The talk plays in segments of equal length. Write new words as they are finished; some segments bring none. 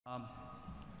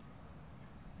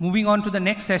Moving on to the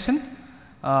next session,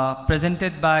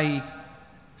 presented by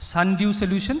Sundew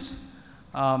Solutions.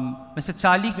 Mr.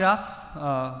 Charly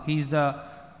Graf, he's the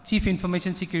Chief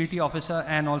Information Security Officer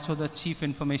and also the Chief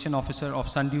Information Officer of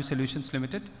Sundew Solutions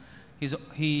Limited.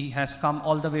 He has come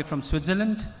all the way from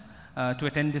Switzerland to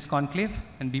attend this conclave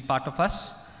and be part of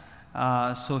us.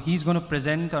 So he's going to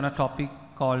present on a topic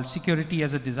called Security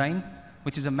as a Design,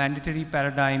 which is a mandatory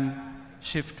paradigm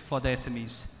shift for the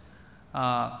SMEs.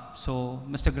 So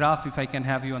Mr. Graf, if I can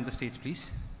have you on the stage,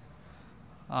 please.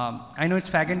 I know it's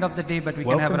fag end of the day, but we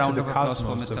can have a round of applause for Mr.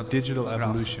 Welcome to the cosmos of digital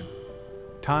evolution.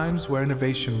 Times where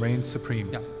innovation reigns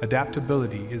supreme,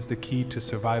 adaptability is the key to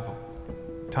survival.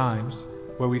 Times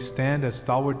where we stand as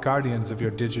stalwart guardians of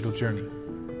your digital journey.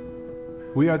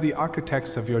 We are the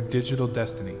architects of your digital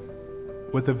destiny.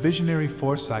 With a visionary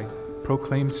foresight,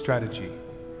 proclaimed strategy,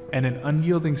 and an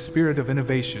unyielding spirit of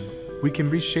innovation, we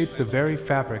can reshape the very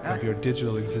fabric of your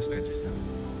digital existence.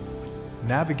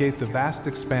 Navigate the vast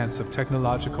expanse of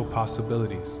technological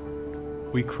possibilities.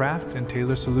 We craft and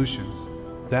tailor solutions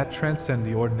that transcend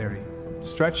the ordinary,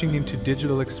 stretching into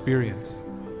digital experience,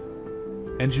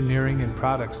 engineering and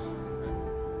products,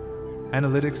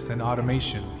 analytics and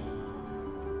automation,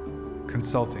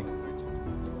 consulting.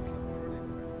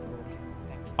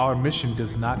 Our mission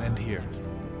does not end here.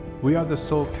 We are the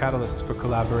sole catalyst for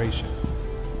collaboration.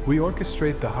 We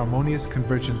orchestrate the harmonious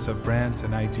convergence of brands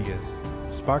and ideas,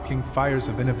 sparking fires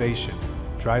of innovation,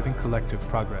 driving collective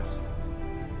progress.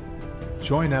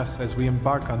 Join us as we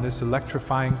embark on this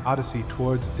electrifying odyssey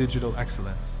towards digital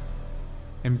excellence.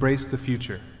 Embrace the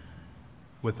future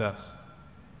with us.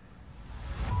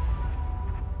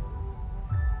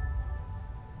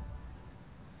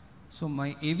 So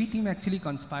my AV team actually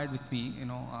conspired with me,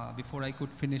 before I could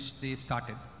finish, they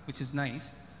started, which is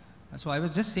nice. So I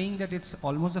was just saying that it's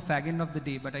almost the fag end of the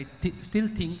day, but I still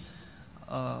think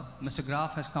Mr.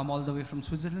 Graf has come all the way from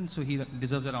Switzerland, so he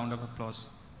deserves a round of applause.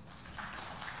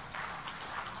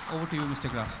 Over to you, Mr.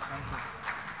 Graf. Thank you.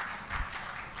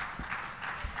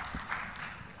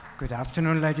 Good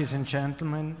afternoon, ladies and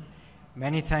gentlemen.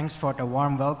 Many thanks for the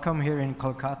warm welcome here in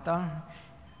Kolkata.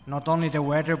 Not only the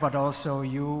weather, but also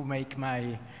you make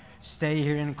my stay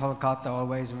here in Kolkata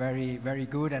always very, very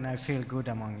good, and I feel good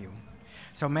among you.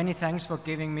 So many thanks for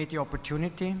giving me the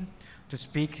opportunity to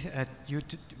speak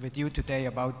with you today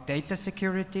about data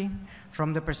security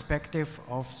from the perspective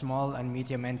of small and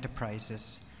medium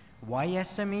enterprises. Why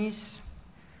SMEs?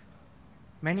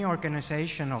 Many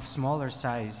organizations of smaller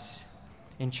size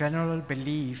in general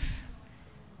believe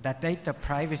that data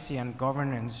privacy and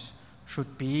governance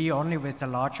should be only with the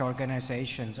large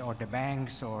organizations or the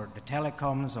banks or the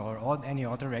telecoms or any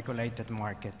other regulated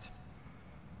market.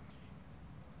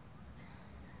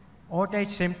 Or they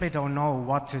simply don't know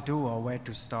what to do or where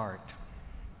to start.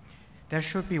 There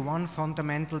should be one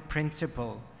fundamental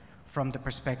principle from the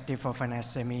perspective of an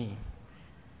SME.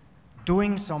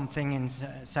 Doing something in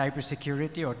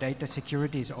cybersecurity or data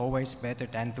security is always better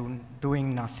than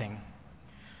doing nothing.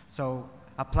 So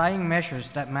applying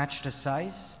measures that match the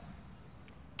size,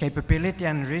 capability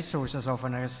and resources of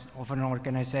an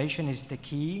organization is the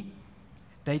key.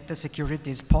 Data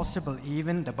security is possible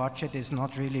even the budget is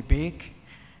not really big.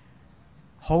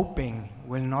 Hoping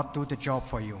will not do the job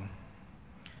for you.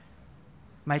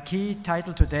 My key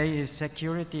title today is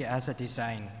Security as a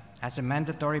Design, as a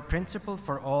mandatory principle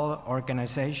for all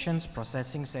organizations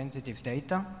processing sensitive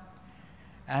data,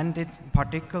 and in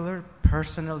particular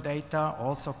personal data,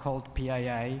 also called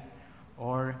PII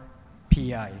or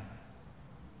PI.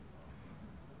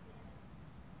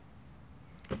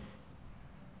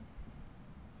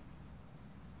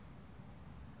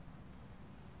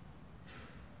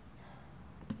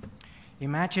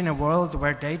 Imagine a world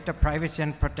where data privacy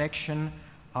and protection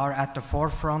are at the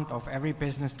forefront of every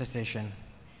business decision.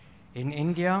 In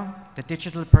India, the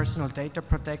Digital Personal Data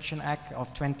Protection Act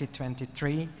of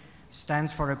 2023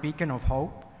 stands for a beacon of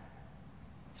hope,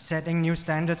 setting new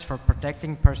standards for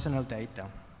protecting personal data.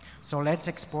 So let's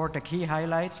explore the key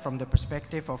highlights from the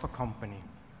perspective of a company.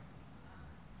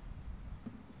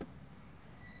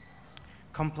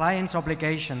 Compliance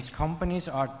obligations. Companies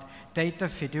are data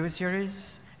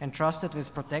fiduciaries entrusted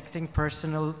with protecting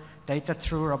personal data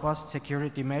through robust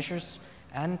security measures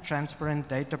and transparent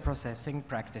data processing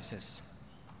practices.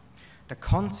 The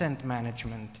consent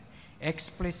management,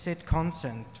 explicit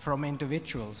consent from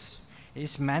individuals,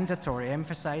 is mandatory,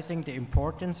 emphasizing the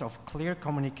importance of clear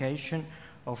communication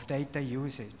of data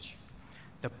usage.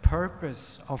 The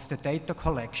purpose of the data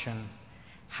collection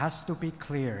has to be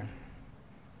clear.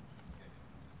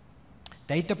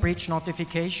 Data breach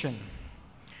notification.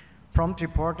 Prompt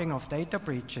reporting of data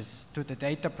breaches to the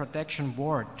Data Protection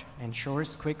Board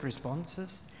ensures quick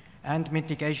responses and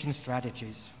mitigation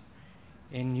strategies.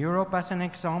 In Europe, as an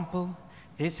example,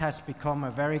 this has become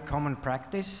a very common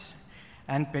practice,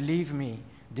 and believe me,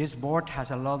 this board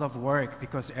has a lot of work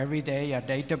because every day a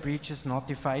data breach is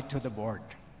notified to the board.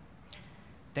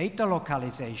 Data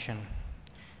localization.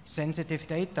 Sensitive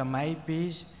data might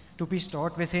be to be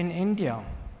stored within India,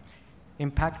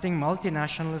 impacting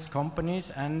multinational companies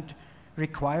and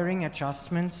requiring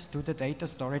adjustments to the data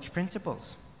storage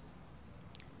principles.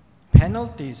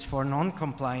 Penalties for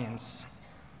non-compliance.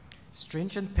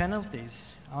 Stringent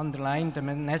penalties underline the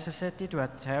necessity to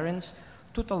adherence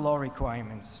to the law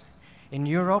requirements. In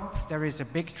Europe, there is a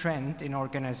big trend in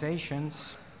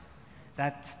organizations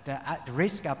that the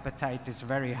risk appetite is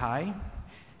very high.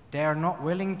 They are not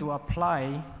willing to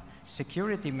apply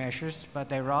security measures, but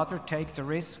they rather take the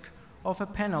risk of a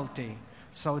penalty.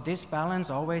 So this balance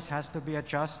always has to be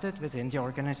adjusted within the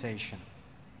organization.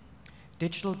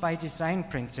 Digital by design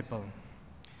principle.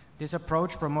 This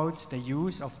approach promotes the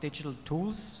use of digital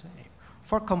tools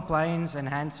for compliance,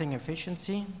 enhancing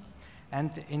efficiency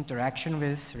and interaction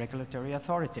with regulatory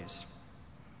authorities.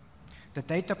 The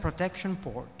Data Protection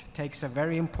Board takes a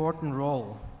very important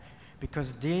role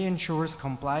because they ensures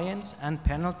compliance and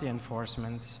penalty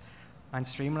enforcements and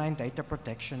streamline data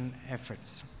protection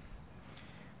efforts.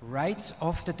 Rights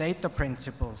of the data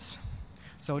principles.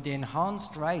 So the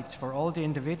enhanced rights for all the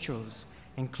individuals,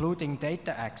 including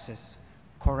data access,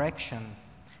 correction,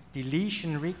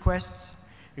 deletion requests,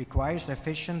 requires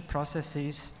efficient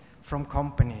processes from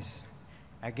companies.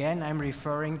 Again, I'm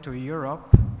referring to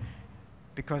Europe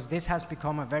because this has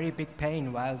become a very big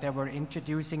pain while they were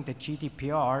introducing the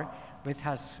GDPR, which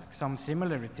has some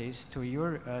similarities to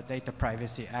your Data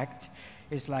Privacy Act,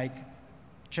 is like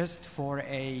just for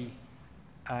a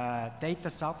data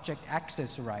subject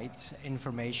access rights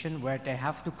information where they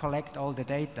have to collect all the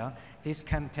data. This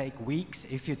can take weeks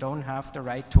if you don't have the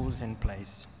right tools in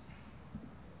place.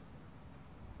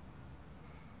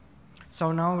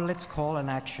 So now let's call an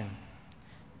action.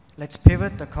 Let's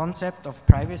pivot the concept of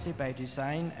privacy by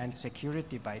design and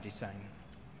security by design.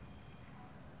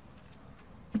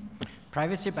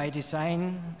 Privacy by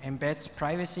design embeds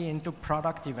privacy into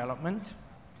product development,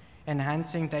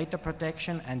 enhancing data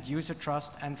protection and user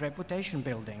trust and reputation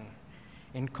building.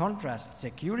 In contrast,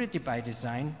 security by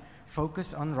design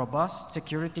focus on robust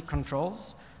security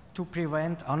controls to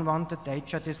prevent unwanted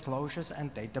data disclosures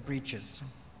and data breaches.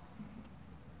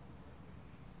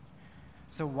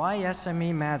 So why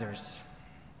SME matters?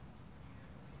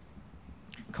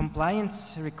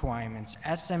 Compliance requirements.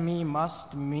 SME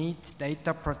must meet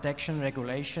data protection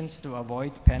regulations to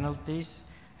avoid penalties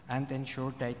and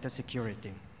ensure data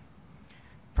security.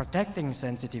 Protecting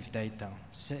sensitive data.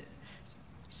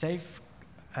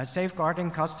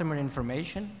 Safeguarding customer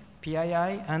information,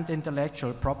 PII, and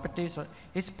intellectual properties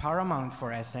is paramount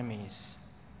for SMEs.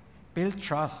 Build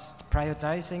trust.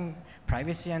 Prioritizing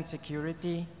privacy and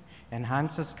security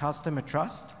enhances customer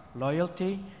trust,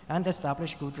 loyalty, and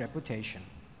establish good reputation.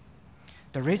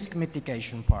 The risk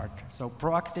mitigation part, so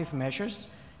proactive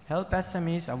measures help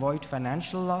SMEs avoid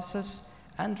financial losses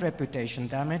and reputation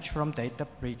damage from data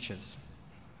breaches.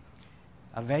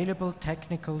 Available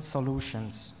technical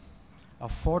solutions,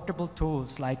 affordable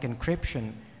tools like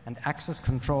encryption and access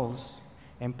controls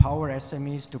empower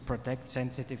SMEs to protect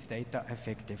sensitive data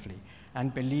effectively.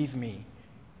 And believe me,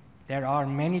 there are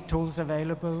many tools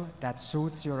available that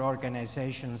suits your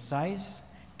organization's size,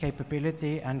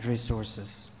 capability, and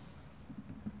resources.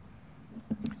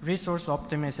 Resource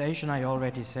optimization, I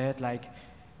already said, like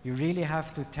you really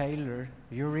have to tailor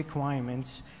your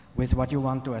requirements with what you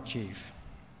want to achieve.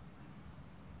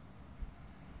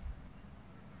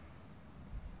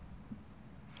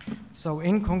 So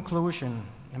in conclusion,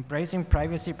 embracing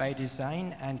privacy by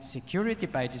design and security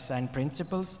by design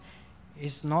principles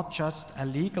is not just a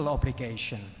legal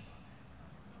obligation.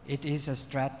 It is a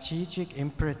strategic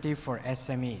imperative for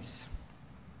SMEs.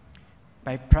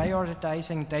 By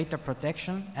prioritizing data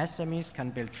protection, SMEs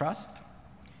can build trust,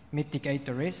 mitigate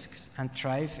the risks, and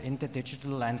thrive in the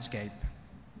digital landscape.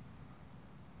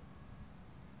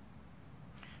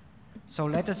 So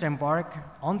let us embark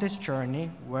on this journey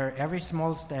where every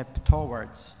small step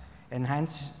towards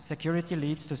enhanced security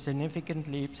leads to significant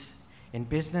leaps in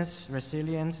business,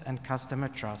 resilience, and customer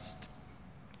trust.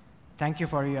 Thank you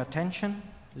for your attention.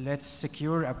 Let's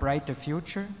secure a brighter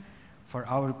future for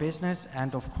our business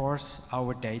and, of course,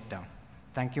 our data.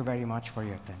 Thank you very much for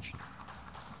your attention.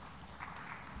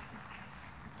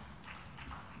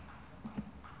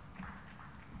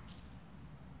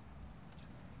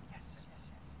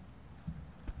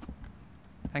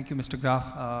 Thank you, Mr.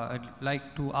 Graf. I'd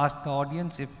like to ask the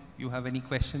audience if you have any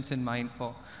questions in mind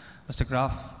for Mr.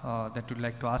 Graf that you'd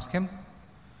like to ask him?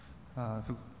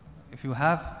 If you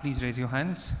have, please raise your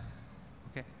hands.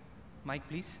 Okay. Mike,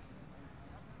 please.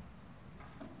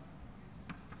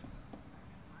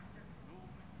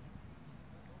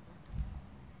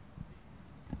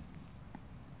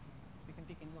 You can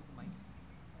take any of the mics.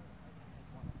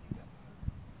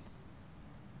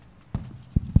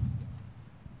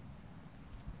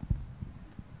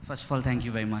 First of all, thank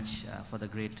you very much for the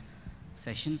great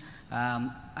session.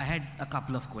 I had a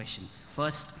couple of questions.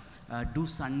 First, do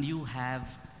Sundew have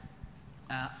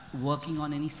working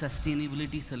on any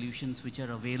sustainability solutions which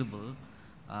are available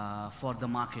for the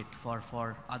market,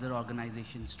 for other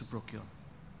organizations to procure?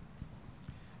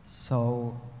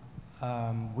 So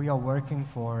we are working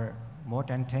for more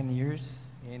than 10 years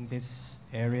in this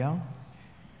area.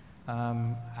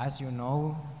 As you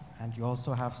know, and you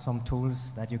also have some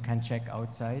tools that you can check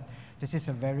outside. This is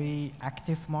a very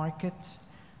active market,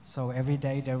 so every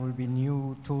day there will be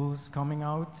new tools coming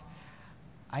out.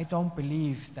 I don't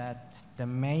believe that the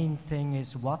main thing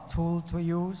is what tool to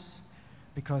use,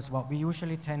 because what we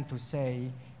usually tend to say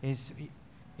is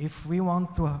if we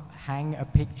want to hang a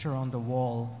picture on the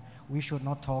wall, we should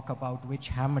not talk about which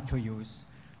hammer to use.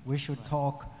 We should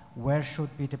talk where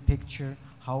should be the picture,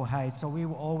 how high. So we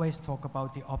will always talk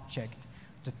about the object.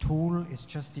 The tool is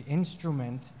just the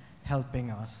instrument helping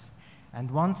us. And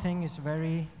one thing is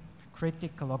very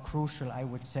critical or crucial, I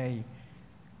would say.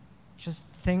 Just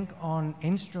think on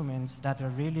instruments that are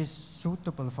really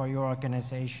suitable for your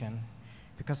organization.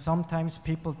 Because sometimes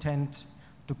people tend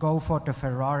to go for the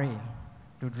Ferrari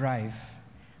to drive,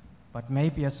 but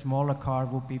maybe a smaller car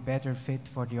would be better fit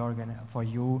for for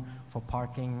you, for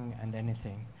parking and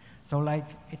anything. So like,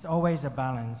 it's always a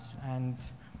balance. And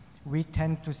we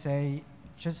tend to say,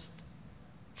 just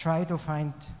try to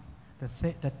find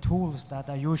the tools that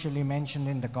are usually mentioned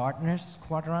in the Gartner's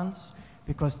quadrants,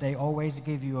 because they always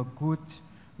give you a good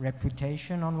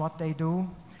reputation on what they do,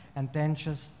 and then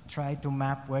just try to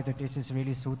map whether this is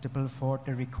really suitable for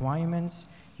the requirements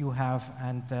you have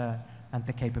and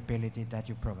the capability that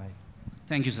you provide.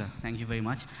 Thank you, sir. Thank you very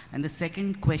much. And the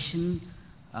second question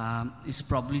is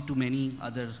probably to many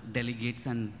other delegates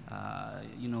and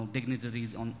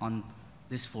dignitaries on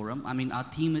this forum. I mean, our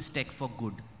theme is tech for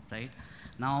good, right?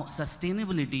 Now,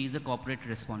 sustainability is a corporate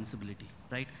responsibility,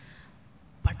 right?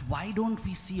 But why don't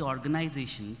we see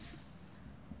organizations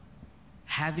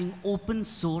having open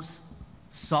source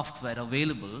software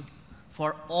available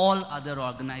for all other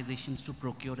organizations to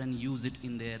procure and use it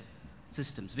in their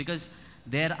systems? Because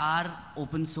there are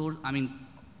open source, I mean,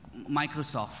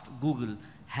 Microsoft, Google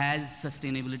has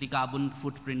sustainability carbon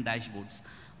footprint dashboards,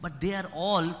 but they are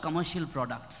all commercial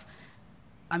products.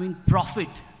 I mean, profit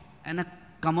and a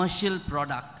commercial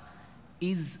product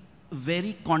is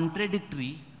very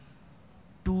contradictory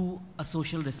to a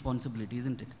social responsibility,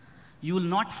 isn't it? You will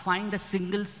not find a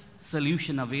single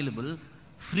solution available,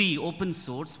 free, open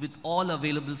source, with all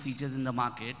available features in the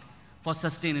market for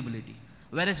sustainability.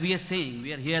 Whereas we are saying,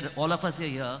 we are here, all of us are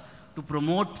here to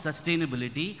promote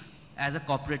sustainability as a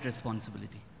corporate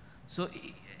responsibility. So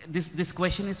this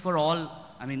question is for all.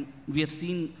 I mean, we have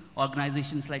seen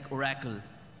organizations like Oracle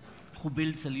who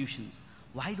build solutions.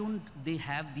 Why don't they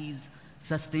have these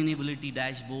sustainability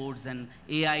dashboards and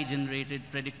AI-generated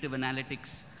predictive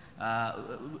analytics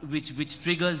which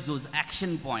triggers those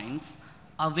action points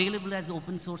available as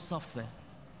open source software?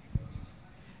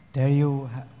 There you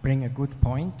bring a good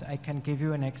point. I can give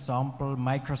you an example,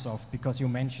 Microsoft, because you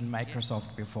mentioned Microsoft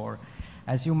yes. before.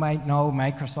 As you might know,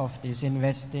 Microsoft is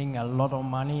investing a lot of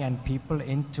money and people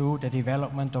into the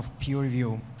development of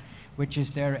PureView, which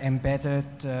is their embedded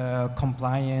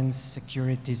compliance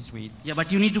security suite. Yeah,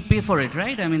 but you need to pay for it,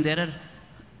 right? I mean, there are,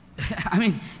 I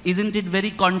mean, isn't it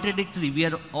very contradictory? We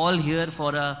are all here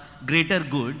for a greater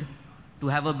good, to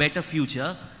have a better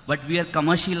future, but we are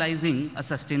commercializing a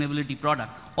sustainability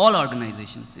product. All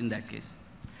organizations in that case.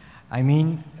 I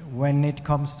mean, when it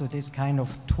comes to this kind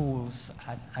of tools,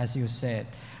 as you said,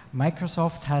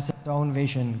 Microsoft has its own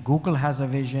vision, Google has a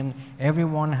vision,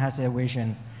 everyone has a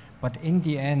vision. But in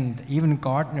the end, even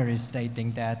Gartner is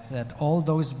stating that all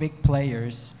those big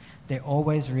players, they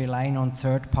always rely on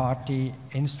third-party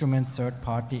instruments,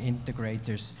 third-party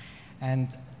integrators.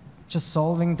 And just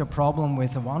solving the problem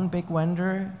with one big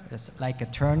vendor, it's like a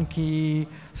turnkey,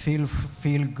 feel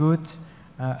good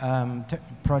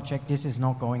project, this is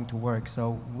not going to work.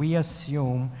 So we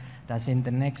assume that in the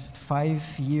next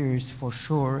 5 years, for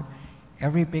sure,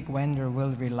 every big vendor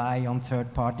will rely on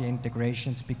third-party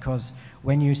integrations, because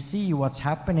when you see what's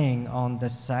happening on the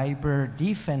cyber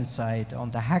defense side,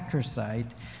 on the hacker side,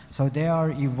 so they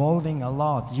are evolving a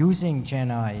lot using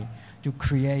GenAI to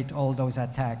create all those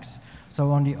attacks.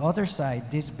 So on the other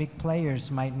side, these big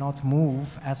players might not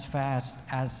move as fast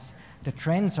as the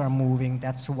trends are moving.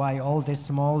 That's why all these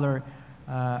smaller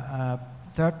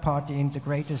third-party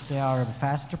integrators, they are at a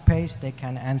faster pace, they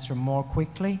can answer more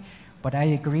quickly. But I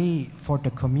agree, for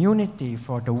the community,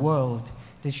 for the world,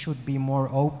 this should be more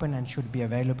open and should be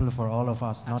available for all of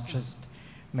us, not just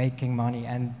making money.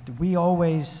 And we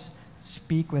always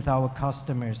speak with our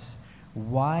customers,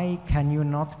 why can you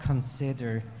not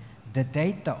consider the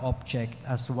data object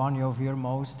as one of your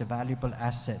most valuable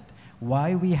assets?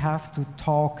 Why we have to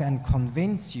talk and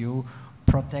convince you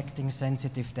protecting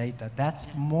sensitive data? That's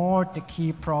more the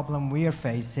key problem we are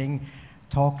facing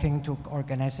talking to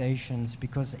organizations,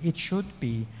 because it should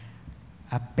be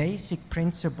a basic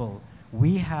principle.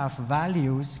 We have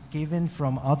values given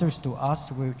from others to us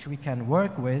which we can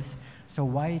work with, so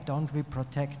why don't we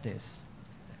protect this?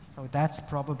 So that's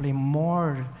probably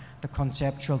more the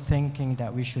conceptual thinking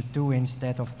that we should do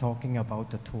instead of talking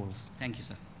about the tools. Thank you,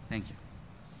 sir. Thank you.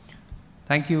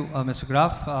 Thank you, Mr.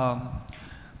 Graf.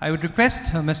 I would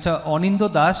request Mr.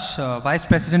 Anindo Das, Vice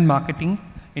President Marketing,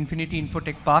 Infinity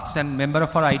Infotech Parks, and member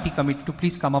of our IT committee, to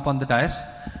please come up on the dais.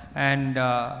 And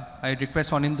I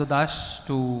request Anindo Das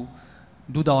to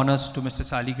do the honors to Mr.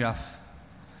 Charly Graf.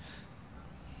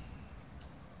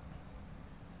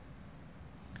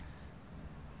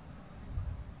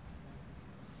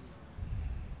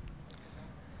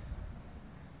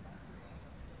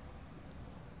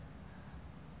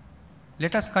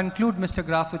 Let us conclude Mr.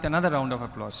 Graf with another round of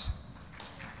applause.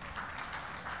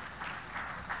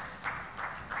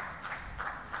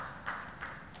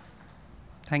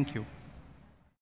 Thank you.